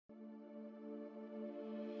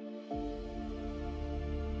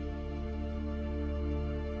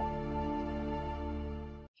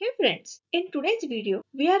friends, in today's video,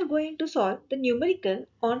 we are going to solve the numerical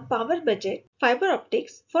on power budget fiber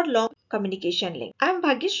optics for long communication link. I am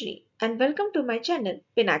Bhagyashri and welcome to my channel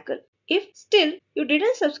Pinnacle. If still you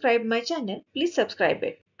didn't subscribe my channel, please subscribe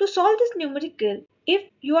it. To solve this numerical, if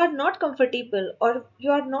you are not comfortable or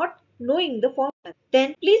you are not knowing the formula,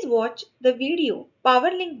 then please watch the video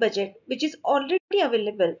Power Link Budget which is already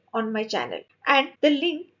available on my channel, and the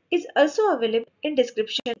link is also available in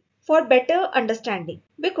description for better understanding,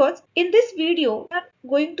 because in this video we are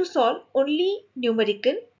going to solve only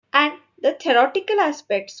numerical and the theoretical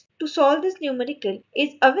aspects to solve this numerical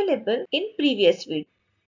is available in previous video.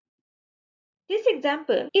 This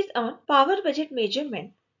example is on power budget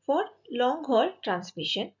measurement for long haul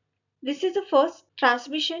transmission. This is the first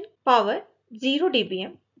transmission power 0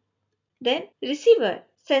 dBm, then receiver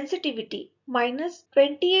sensitivity minus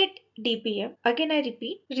 28 dBm. Again I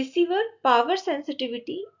repeat, receiver power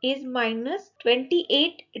sensitivity is minus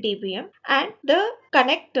 28 dBm and the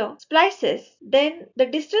connector splices. Then the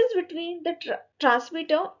distance between the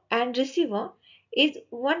transmitter and receiver is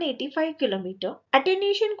 185 km.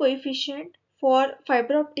 Attenuation coefficient for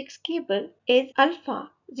fiber optics cable is alpha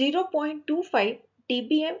 0.25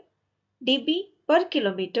 dB per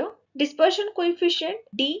kilometer. Dispersion coefficient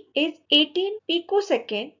D is 18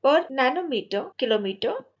 picosecond per nanometer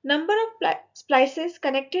kilometer. Number of splices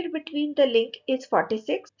connected between the link is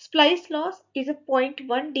 46. Splice loss is a 0.1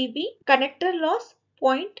 dB. Connector loss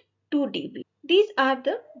 0.2 dB. These are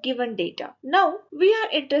the given data. Now we are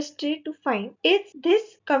interested to find if this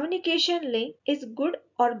communication link is good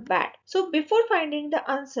or bad. So before finding the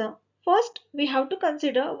answer, first we have to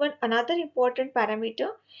consider one another important parameter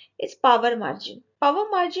is power margin. Power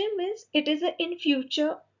margin means it is in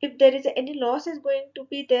future if there is any loss is going to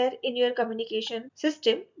be there in your communication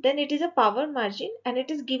system, then it is a power margin and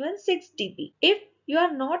it is given 6 dB. If you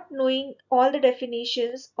are not knowing all the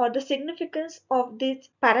definitions or the significance of these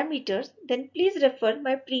parameters, then please refer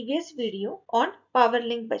my previous video on power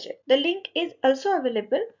link budget. The link is also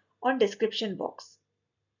available on description box.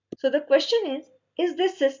 So the question is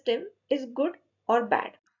this system is good or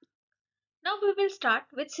bad? Now we will start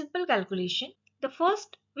with simple calculation. The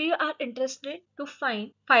first we are interested to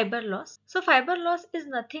find fiber loss. So fiber loss is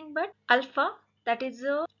nothing but alpha, that is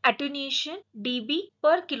the attenuation dB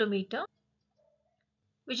per kilometer,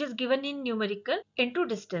 which is given in numerical, into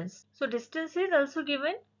distance. So distance is also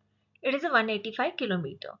given, it is a 185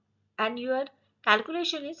 kilometer and your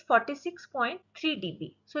calculation is 46.3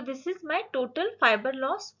 dB. So this is my total fiber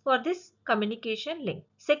loss for this communication link.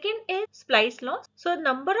 Second is splice loss. So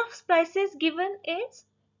number of splices given is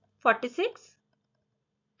 46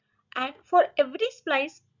 and for every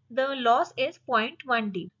splice the loss is 0.1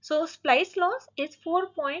 dB. So splice loss is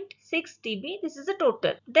 4.6 dB. This is the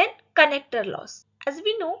total. Then connector loss. As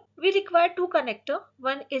we know, we require two connectors.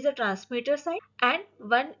 One is a transmitter side and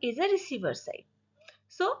one is a receiver side.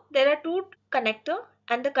 So there are two connectors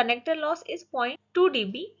and the connector loss is 0.2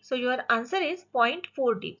 dB. So your answer is 0.4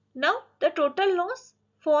 dB. Now the total loss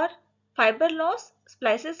for fiber loss,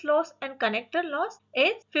 splices loss and connector loss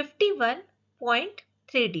is 51.3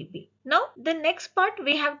 dB. Now the next part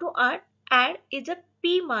we have to add is a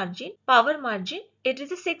P margin, power margin. It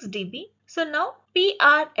is a 6 dB. So now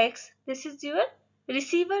PRX, this is your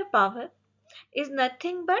receiver power, is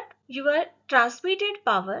nothing but your transmitted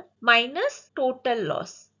power minus total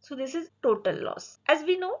loss. So this is total loss. As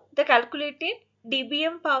we know, the calculated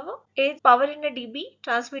dBm power is power in a dB,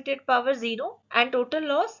 transmitted power 0 and total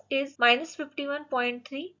loss is minus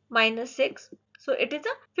 51.3 minus 6. So it is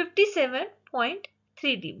a 57.3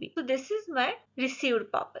 dB. So this is my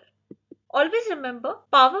received power. Always remember,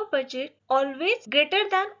 power budget always greater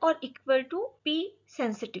than or equal to P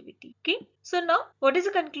sensitivity. Okay. So now what is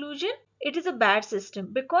the conclusion? It is a bad system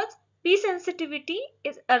because P sensitivity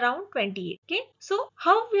is around 28. Okay. So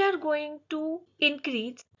how we are going to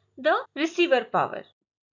increase the receiver power?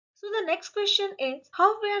 So the next question is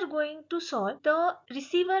how we are going to solve the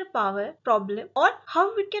receiver power problem or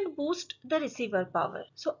how we can boost the receiver power.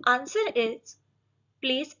 So answer is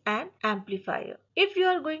place an amplifier. If you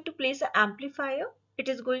are going to place an amplifier, it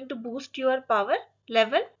is going to boost your power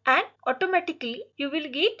level and automatically you will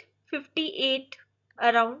get 58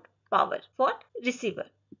 around power for receiver.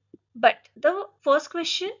 But the first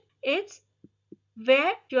question is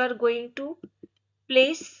where you are going to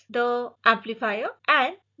place the amplifier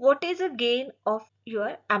and what is the gain of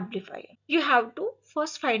your amplifier. You have to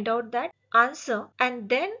first find out that answer and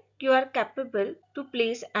then you are capable to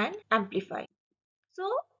place an amplifier. So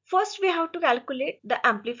first we have to calculate the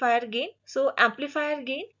amplifier gain. So amplifier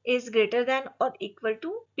gain is greater than or equal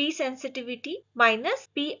to P sensitivity minus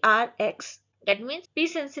PRX. That means P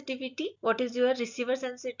sensitivity, what is your receiver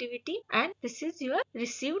sensitivity, and this is your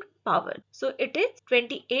received power. So it is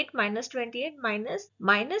 28 minus 28 minus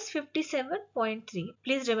 57.3.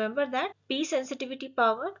 Please remember that P sensitivity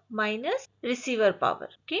power minus receiver power.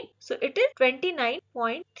 Okay, so it is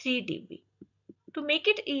 29.3 dB. To make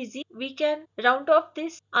it easy, we can round off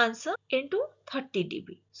this answer into 30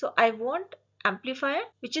 dB. So I want amplifier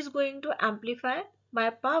which is going to amplify my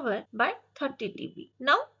power by 30 dB.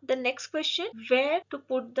 Now the next question, where to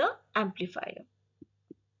put the amplifier?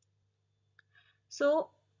 So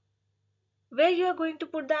where you are going to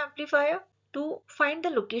put the amplifier? To find the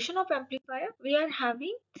location of amplifier, we are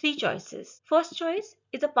having three choices. First choice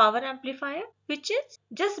is a power amplifier, which is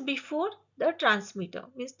just before the transmitter.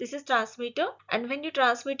 Means this is transmitter, and when you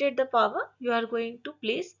transmitted the power, you are going to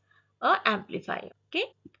place a amplifier. Okay.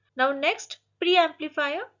 Now next,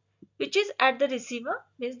 pre-amplifier, which is at the receiver.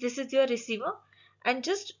 Means this is your receiver, and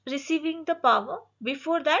just receiving the power.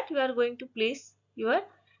 Before that, you are going to place your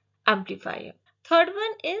amplifier. Third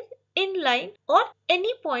one is inline or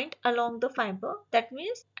any point along the fiber. That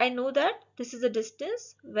means I know that this is a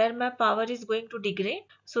distance where my power is going to degrade.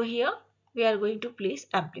 So here we are going to place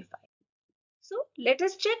amplifier. So let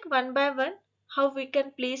us check one by one how we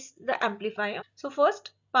can place the amplifier. So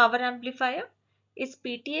first, power amplifier is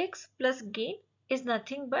PTX plus gain is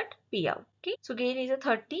nothing but P out. Okay. So gain is a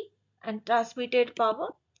 30 and transmitted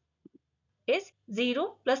power is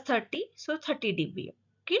 0 plus 30, so 30 dB.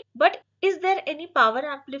 Okay, but is there any power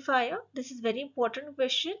amplifier? This is very important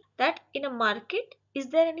question, that in a market, is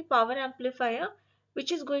there any power amplifier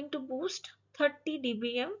which is going to boost 30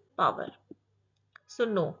 dBm power? So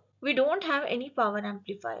no, we don't have any power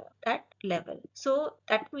amplifier at level. So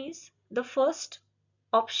that means the first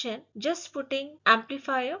option, just putting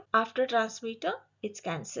amplifier after transmitter, it's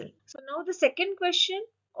cancelled. So now the second question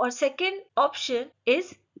or second option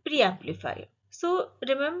is preamplifier. So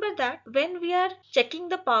remember that when we are checking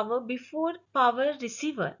the power before power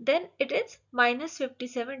receiver, then it is minus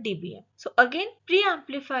 57 dBm. So again,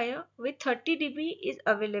 preamplifier with 30 dB is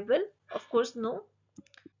available. Of course, no,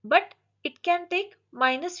 but it can take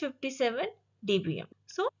minus 57 dBm.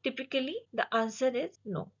 So typically the answer is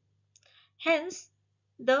no. Hence,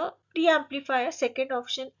 the preamplifier second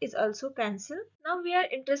option is also cancelled. Now we are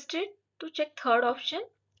interested to check third option.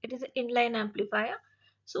 It is an inline amplifier.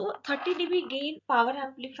 So 30 dB gain power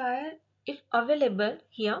amplifier if available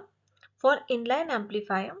here for inline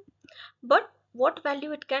amplifier. But what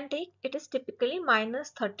value it can take? It is typically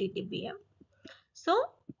minus 30 dBm. So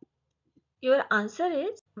your answer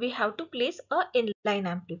is we have to place a inline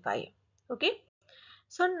amplifier. Okay.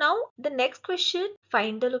 So now the next question,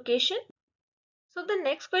 find the location. So the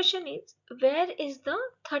next question is, where is the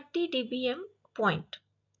 30 dBm point?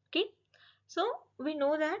 Okay. So we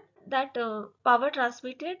know that power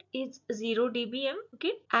transmitted is 0 dBm.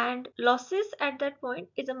 Okay. And losses at that point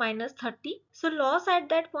is a minus 30. So loss at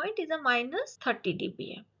that point is a minus 30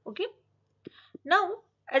 dBm. Okay. Now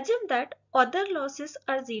assume that other losses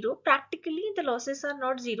are 0. Practically the losses are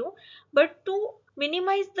not 0, but to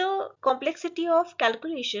minimize the complexity of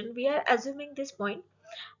calculation, we are assuming this point,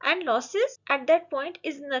 and losses at that point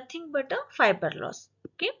is nothing but a fiber loss.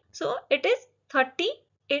 Okay, so it is 30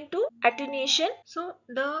 into attenuation. So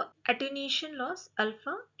the attenuation loss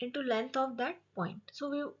alpha into length of that point.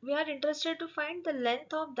 So we are interested to find the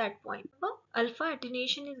length of that point. So alpha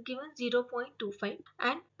attenuation is given 0.25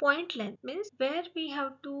 and point length means where we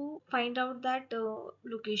have to find out that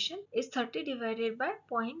location is 30 divided by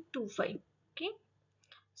 0.25. Okay,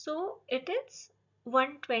 so it is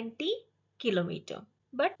 120 kilometer,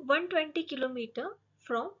 but 120 kilometer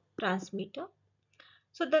from transmitter.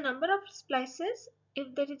 So the number of splices,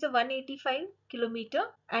 if there is a 185 kilometer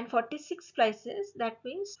and 46 splices, that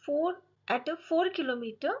means 4 at a 4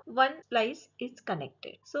 kilometer, one splice is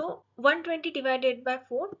connected. So 120 divided by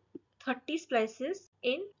 4, 30 splices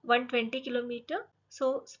in 120 kilometer.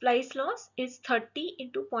 So splice loss is 30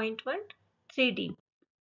 into 0.13 dB.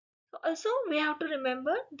 So also we have to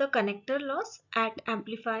remember the connector loss at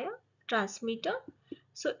amplifier, transmitter.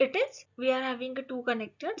 So it is, we are having two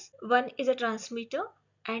connectors. One is a transmitter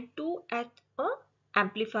and two at a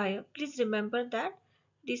amplifier. Please remember that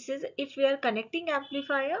this is, if we are connecting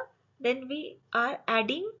amplifier, then we are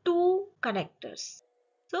adding two connectors.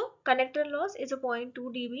 So connector loss is a 0.2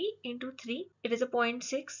 dB into 3. It is a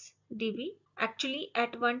 0.6 dB. Actually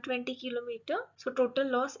at 120 kilometer. So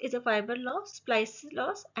total loss is a fiber loss, splice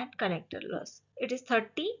loss and connector loss. It is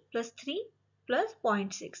 30 plus 3 plus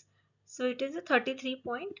 0.6. So it is a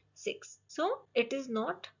 33.6. So it is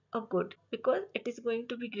not a good because it is going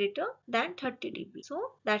to be greater than 30 dB.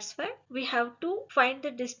 So that's why we have to find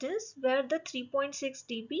the distance where the 3.6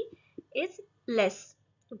 dB is less.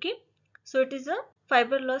 Okay, so it is a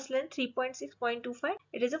fiber loss length 3.6.25.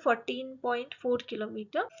 It is a 14.4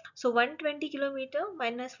 kilometer. So 120 kilometer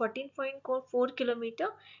minus 14.4 kilometer,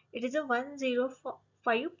 it is a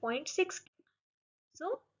 105.6.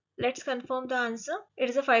 So let's confirm the answer. It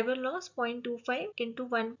is a fiber loss 0.25 into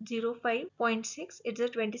 105.6. It's a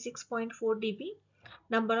 26.4 dB.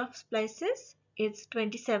 Number of splices is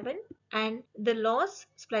 27, and the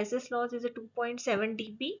splices loss is a 2.7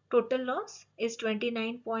 dB. Total loss is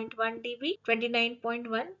 29.1 dB.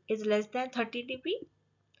 29.1 is less than 30 dB.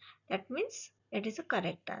 That means it is a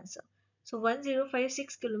correct answer. So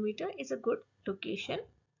 1056 kilometer is a good location.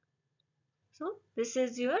 So this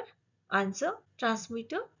is your answer: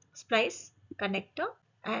 transmitter, splice, connector,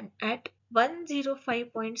 and at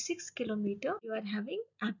 105.6 kilometer you are having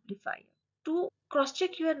amplifier. To cross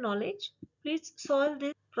check your knowledge, please solve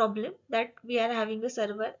this problem that we are having a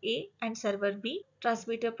server A and server B.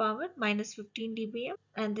 Transmitter power minus 15 dBm,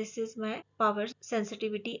 and this is my power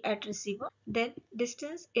sensitivity at receiver. Then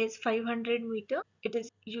distance is 500 meter. It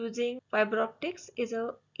is using fiber optics is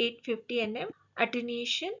a 850 nm.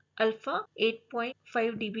 Attenuation alpha 8.5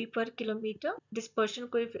 dB per kilometer. Dispersion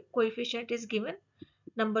coefficient is given.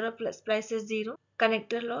 Number of splices 0.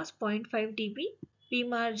 Connector loss 0.5 dB. P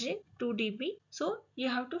margin 2 dB. So you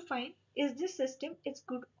have to find, is this system is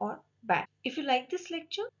good or bad. If you like this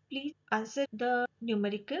lecture, please answer the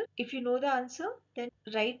numerical. If you know the answer, then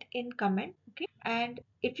write in comment. Okay, and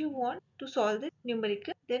if you want to solve this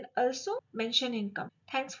numerical, then also mention in comment.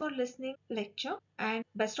 Thanks for listening lecture, and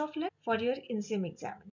best of luck for your INSEM exam.